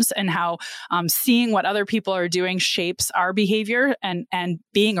norms and how seeing what other people are doing shapes our behavior, and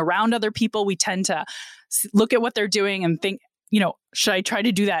being around other people, we tend to look at what they're doing and think, should I try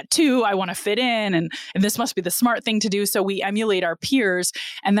to do that too? I want to fit in, and this must be the smart thing to do. So we emulate our peers.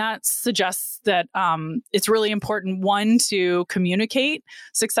 And that suggests that it's really important, one, to communicate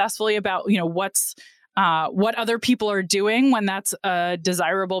successfully about, what other people are doing when that's a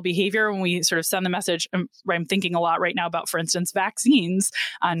desirable behavior. When we sort of send the message, I'm thinking a lot right now about, for instance, vaccines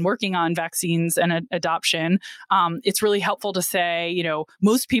and working on vaccines and adoption. It's really helpful to say,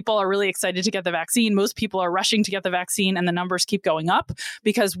 most people are really excited to get the vaccine. Most people are rushing to get the vaccine, and the numbers keep going up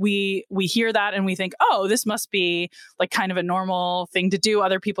because we hear that and we think, oh, this must be like kind of a normal thing to do.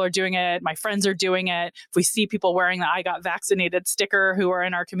 Other people are doing it. My friends are doing it. If we see people wearing the "I got vaccinated" sticker who are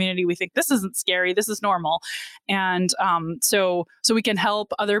in our community, we think this isn't scary. This is normal. And so we can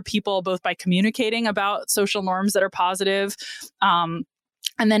help other people both by communicating about social norms that are positive. And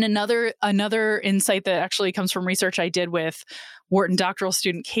then another insight that actually comes from research I did with Wharton doctoral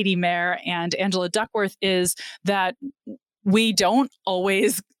student Katie Mayer and Angela Duckworth is that we don't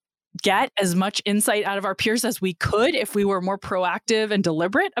always get as much insight out of our peers as we could if we were more proactive and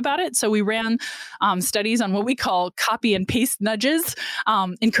deliberate about it. So we ran studies on what we call copy and paste nudges,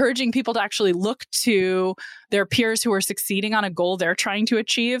 encouraging people to actually look to their peers who are succeeding on a goal they're trying to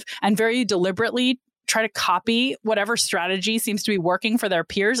achieve and very deliberately try to copy whatever strategy seems to be working for their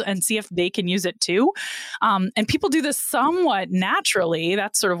peers and see if they can use it too. And people do this somewhat naturally.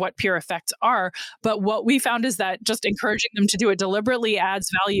 That's sort of what peer effects are. But what we found is that just encouraging them to do it deliberately adds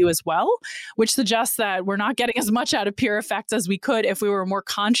value as well, which suggests that we're not getting as much out of peer effects as we could if we were more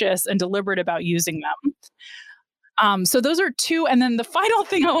conscious and deliberate about using them. So those are two. And then the final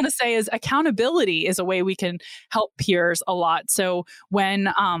thing I want to say is accountability is a way we can help peers a lot. So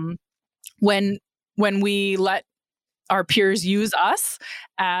when we let our peers use us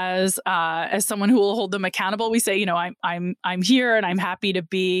as someone who will hold them accountable, we say, I'm here and I'm happy to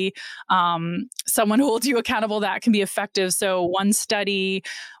be someone who holds you accountable. That can be effective. So one study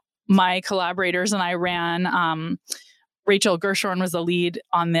my collaborators and I ran, Rachel Gershorn was the lead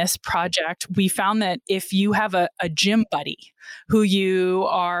on this project. We found that if you have a gym buddy who you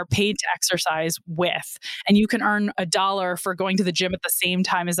are paid to exercise with, and you can earn $1 for going to the gym at the same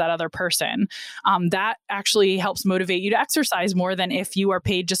time as that other person, that actually helps motivate you to exercise more than if you are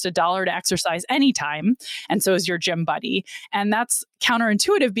paid just $1 to exercise anytime. And so is your gym buddy. And that's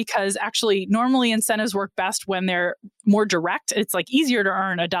counterintuitive because actually normally incentives work best when they're more direct. It's like easier to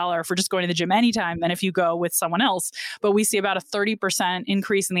earn $1 for just going to the gym anytime than if you go with someone else. But we see about a 30%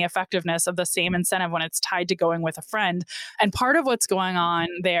 increase in the effectiveness of the same incentive when it's tied to going with a friend. And part of what's going on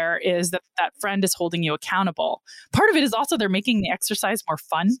there is that friend is holding you accountable. Part of it is also they're making the exercise more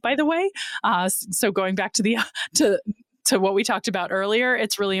fun, by the way. So going back to what we talked about earlier,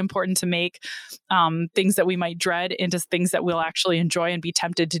 it's really important to make things that we might dread into things that we'll actually enjoy and be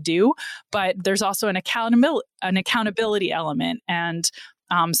tempted to do. But there's also an accountability element. And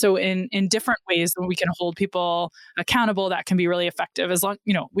so in different ways we can hold people accountable, that can be really effective. As long,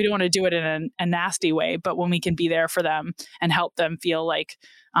 we don't want to do it in a nasty way, but when we can be there for them and help them feel like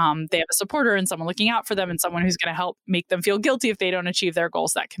they have a supporter and someone looking out for them and someone who's going to help make them feel guilty if they don't achieve their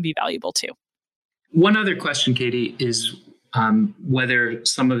goals, that can be valuable too. One other question, Katie, is whether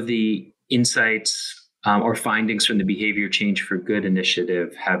some of the insights or findings from the Behavior Change for Good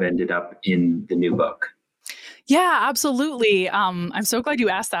initiative have ended up in the new book. Yeah, absolutely. I'm so glad you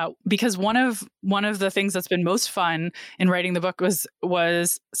asked that because one of the things that's been most fun in writing the book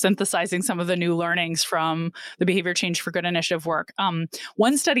was synthesizing some of the new learnings from the Behavior Change for Good initiative work.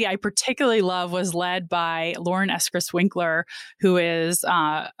 One study I particularly love was led by Lauren Eskris-Winkler, who is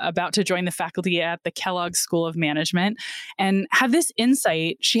about to join the faculty at the Kellogg School of Management, and had this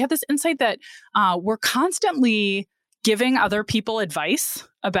insight. She had this insight that we're constantly giving other people advice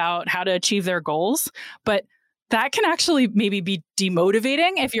about how to achieve their goals, but that can actually maybe be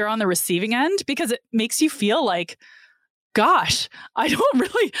demotivating if you're on the receiving end because it makes you feel like, gosh, I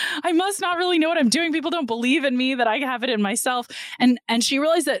must not really know what I'm doing. People don't believe in me, that I have it in myself. And she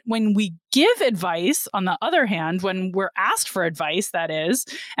realized that when we give advice, on the other hand, when we're asked for advice, that is,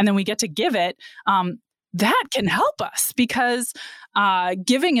 and then we get to give it, that can help us because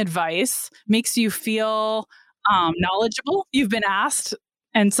giving advice makes you feel knowledgeable. You've been asked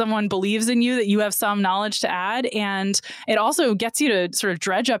and someone believes in you, that you have some knowledge to add. And it also gets you to sort of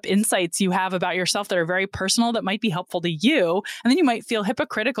dredge up insights you have about yourself that are very personal, that might be helpful to you. And then you might feel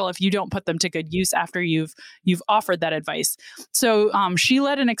hypocritical if you don't put them to good use after you've offered that advice. So she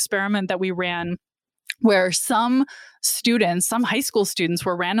led an experiment that we ran where some high school students,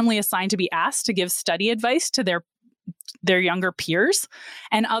 were randomly assigned to be asked to give study advice to their younger peers,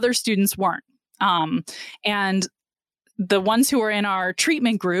 and other students weren't. And the ones who were in our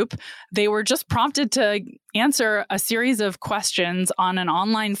treatment group, they were just prompted to answer a series of questions on an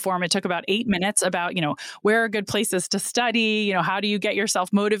online form. It took about 8 minutes about, where are good places to study? How do you get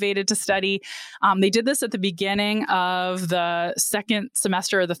yourself motivated to study? They did this at the beginning of the second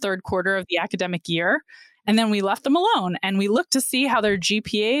semester or the third quarter of the academic year. And then we left them alone and we looked to see how their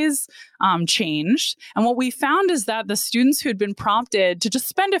GPAs changed. And what we found is that the students who had been prompted to just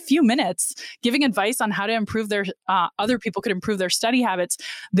spend a few minutes giving advice on how to improve other people could improve their study habits,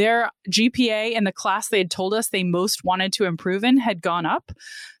 their GPA in the class they had told us they most wanted to improve in had gone up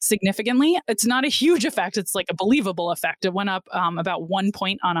significantly. It's not a huge effect. It's like a believable effect. It went up about 1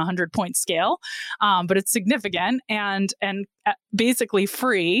 point on a 100-point scale, but it's significant and basically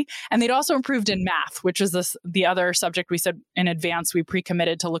free. And they'd also improved in math, which is the other subject we said in advance. We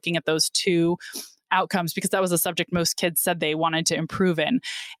pre-committed to looking at those two outcomes because that was a subject most kids said they wanted to improve in.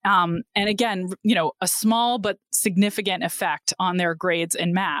 And again, a small but significant effect on their grades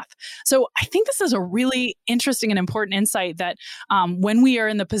in math. So I think this is a really interesting and important insight that when we are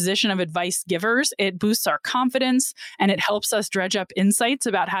in the position of advice givers, it boosts our confidence and it helps us dredge up insights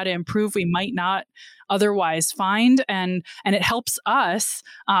about how to improve we might not otherwise find. And it helps us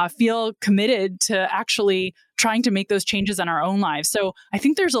feel committed to actually trying to make those changes in our own lives. So I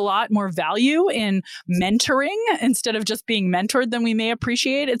think there's a lot more value in mentoring instead of just being mentored than we may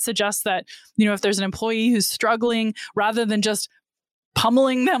appreciate. It suggests that, if there's an employee who's struggling, rather than just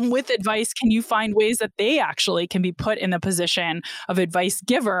pummeling them with advice, can you find ways that they actually can be put in the position of advice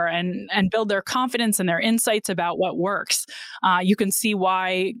giver and build their confidence and their insights about what works? You can see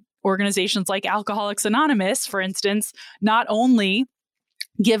why organizations like Alcoholics Anonymous, for instance, not only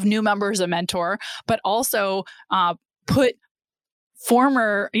give new members a mentor, but also put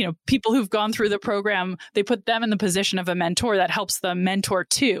former, people who've gone through the program, they put them in the position of a mentor that helps them mentor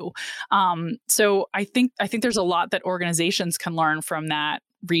too. So I think there's a lot that organizations can learn from that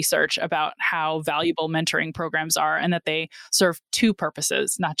research about how valuable mentoring programs are and that they serve two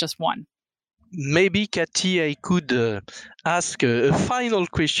purposes, not just one. Maybe, Katie, I could ask a final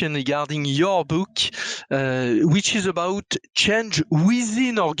question regarding your book, which is about change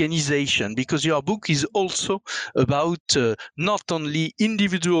within organization, because your book is also about not only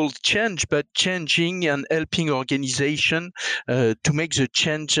individual change, but changing and helping organization to make the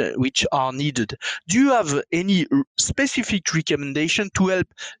change which are needed. Do you have any specific recommendation to help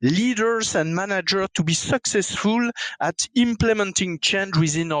leaders and managers to be successful at implementing change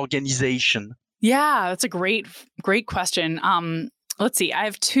within organization? Yeah, that's a great question. Let's see. I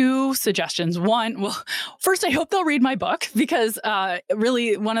have two suggestions. One, well, first, I hope they'll read my book because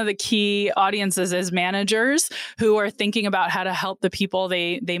really one of the key audiences is managers who are thinking about how to help the people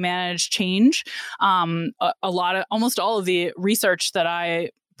they manage change. Almost all of the research that I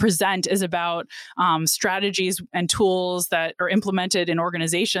present is about strategies and tools that are implemented in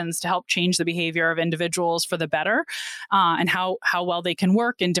organizations to help change the behavior of individuals for the better, and how well they can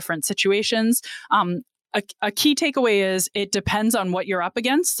work in different situations. A key takeaway is it depends on what you're up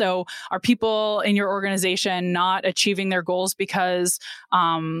against. So are people in your organization not achieving their goals because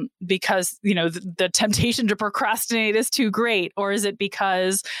the temptation to procrastinate is too great? Or is it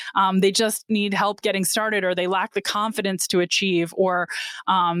because they just need help getting started, or they lack the confidence to achieve, or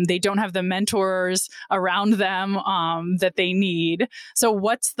they don't have the mentors around them that they need? So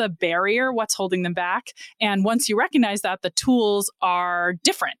what's the barrier? What's holding them back? And once you recognize that, the tools are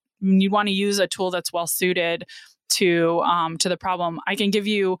different. You want to use a tool that's well suited to the problem. I can give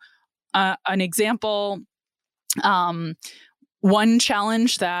you an example. One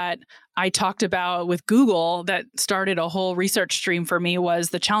challenge that I talked about with Google that started a whole research stream for me was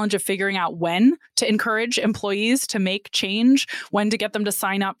the challenge of figuring out when to encourage employees to make change, when to get them to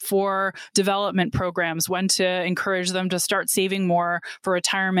sign up for development programs, when to encourage them to start saving more for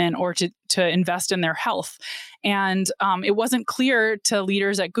retirement or to invest in their health. And it wasn't clear to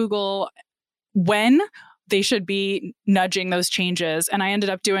leaders at Google when they should be nudging those changes. And I ended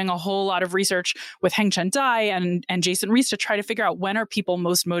up doing a whole lot of research with Heng-Chen Dai and Jason Reese to try to figure out when are people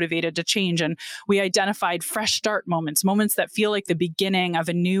most motivated to change. And we identified fresh start moments that feel like the beginning of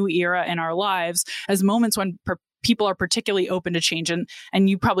a new era in our lives as moments when people are particularly open to change. And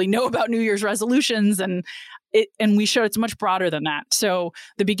you probably know about New Year's resolutions, and we showed it's much broader than that. So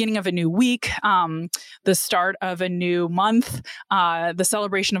the beginning of a new week, the start of a new month, the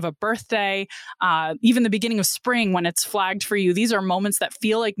celebration of a birthday, even the beginning of spring when it's flagged for you. These are moments that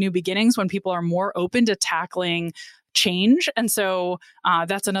feel like new beginnings when people are more open to tackling change. And so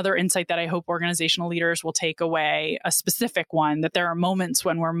that's another insight that I hope organizational leaders will take away, a specific one, that there are moments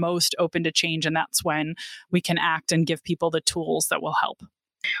when we're most open to change, and that's when we can act and give people the tools that will help.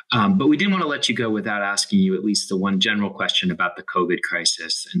 But we didn't want to let you go without asking you at least the one general question about the COVID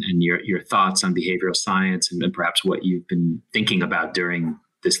crisis and your thoughts on behavioral science and perhaps what you've been thinking about during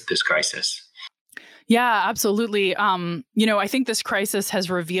this crisis. Yeah, absolutely. I think this crisis has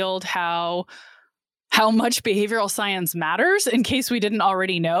revealed how much behavioral science matters, in case we didn't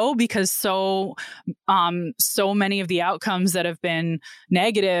already know, because so many of the outcomes that have been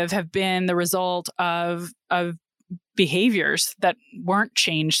negative have been the result of behaviors that weren't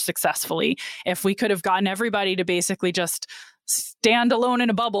changed successfully. If we could have gotten everybody to basically just stand alone in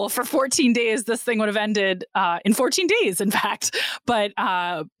a bubble for 14 days, this thing would have ended in 14 days, in fact. But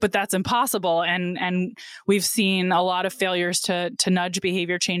that's impossible. And we've seen a lot of failures to nudge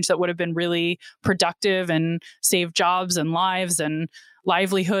behavior change that would have been really productive and saved jobs and lives and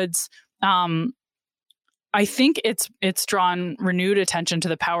livelihoods. I think it's drawn renewed attention to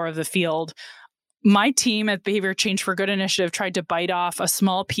the power of the field. My team at Behavior Change for Good Initiative tried to bite off a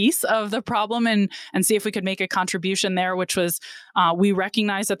small piece of the problem and see if we could make a contribution there, which was we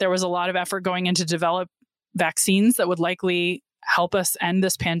recognized that there was a lot of effort going into develop vaccines that would likely help us end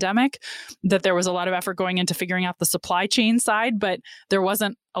this pandemic, that there was a lot of effort going into figuring out the supply chain side, but there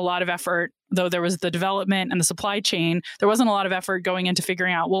wasn't a lot of effort, though there was the development and the supply chain, there wasn't a lot of effort going into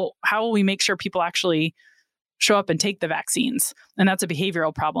figuring out, well, how will we make sure people actually show up and take the vaccines? And that's a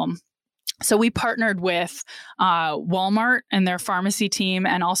behavioral problem. So we partnered with Walmart and their pharmacy team,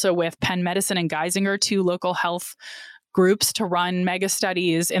 and also with Penn Medicine and Geisinger, two local health groups, to run mega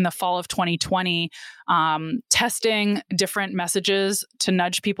studies in the fall of 2020, testing different messages to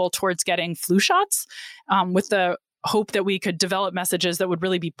nudge people towards getting flu shots, with the hope that we could develop messages that would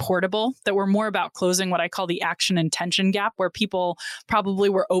really be portable, that were more about closing what I call the action intention gap, where people probably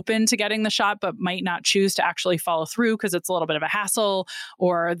were open to getting the shot, but might not choose to actually follow through because it's a little bit of a hassle,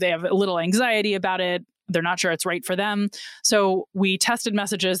 or they have a little anxiety about it. They're not sure it's right for them. So we tested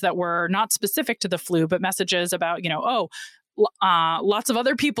messages that were not specific to the flu, but messages about, lots of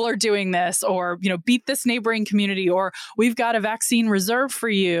other people are doing this, or, beat this neighboring community, or we've got a vaccine reserved for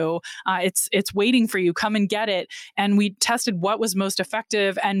you. It's waiting for you. Come and get it. And we tested what was most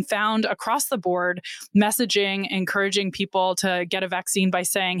effective and found across the board messaging encouraging people to get a vaccine by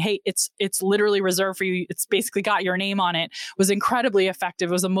saying, hey, it's literally reserved for you. It's basically got your name on it, was incredibly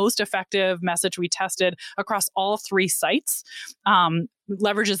effective. It was the most effective message we tested across all 3 sites.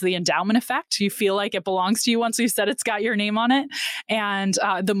 Leverages the endowment effect. You feel like it belongs to you once we've said it's got your name on it. And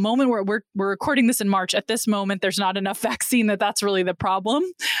the moment where we're recording this in March, at this moment, there's not enough vaccine that's really the problem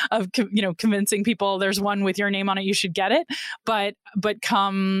of, convincing people there's one with your name on it, you should get it. But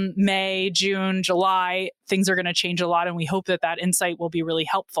come May, June, July, things are going to change a lot. And we hope that insight will be really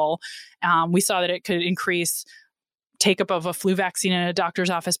helpful. We saw that it could increase take-up of a flu vaccine in a doctor's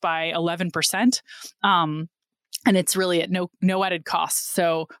office by 11%. And it's really at no added cost,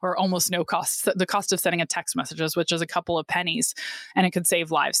 or almost no cost. The cost of sending a text messages, which is a couple of pennies, and it could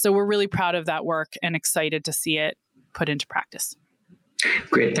save lives. So we're really proud of that work and excited to see it put into practice.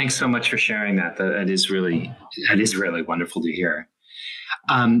 Great. Thanks so much for sharing that. That is really wonderful to hear.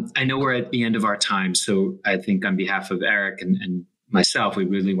 I know we're at the end of our time, so I think on behalf of Eric and myself, we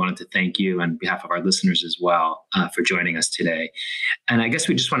really wanted to thank you on behalf of our listeners as well for joining us today. And I guess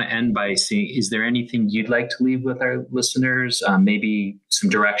we just want to end by seeing, is there anything you'd like to leave with our listeners? Maybe some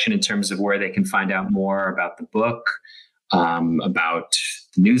direction in terms of where they can find out more about the book, about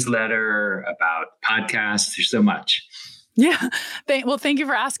the newsletter, about podcasts. There's so much. Yeah. Thank you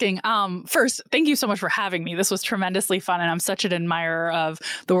for asking. First, thank you so much for having me. This was tremendously fun, and I'm such an admirer of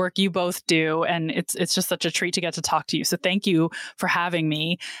the work you both do, and it's just such a treat to get to talk to you. So thank you for having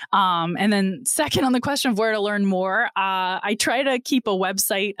me. And then second, on the question of where to learn more, I try to keep a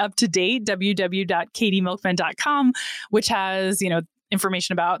website up to date, www.katiemilkman.com, which has,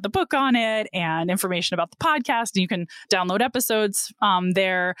 information about the book on it and information about the podcast. And you can download episodes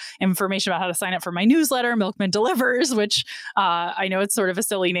there, information about how to sign up for my newsletter, Milkman Delivers, which I know it's sort of a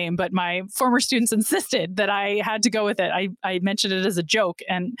silly name, but my former students insisted that I had to go with it. I mentioned it as a joke,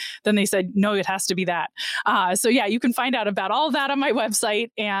 and then they said, no, it has to be that. So yeah, you can find out about all of that on my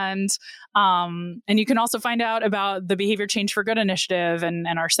website. And you can also find out about the Behavior Change for Good initiative and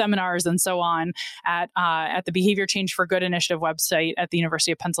our seminars and so on at the Behavior Change for Good initiative website at the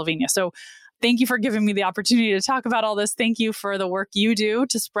University of Pennsylvania. So thank you for giving me the opportunity to talk about all this. Thank you for the work you do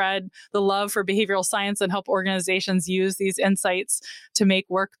to spread the love for behavioral science and help organizations use these insights to make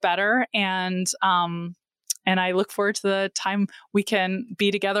work better. And I look forward to the time we can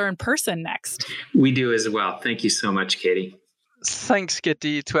be together in person next. We do as well. Thank you so much, Katie. Thanks,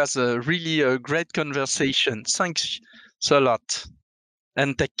 Katie. It was really a great conversation. Thanks a lot.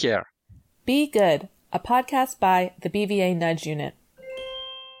 And take care. Be Good, a podcast by the BVA Nudge Unit.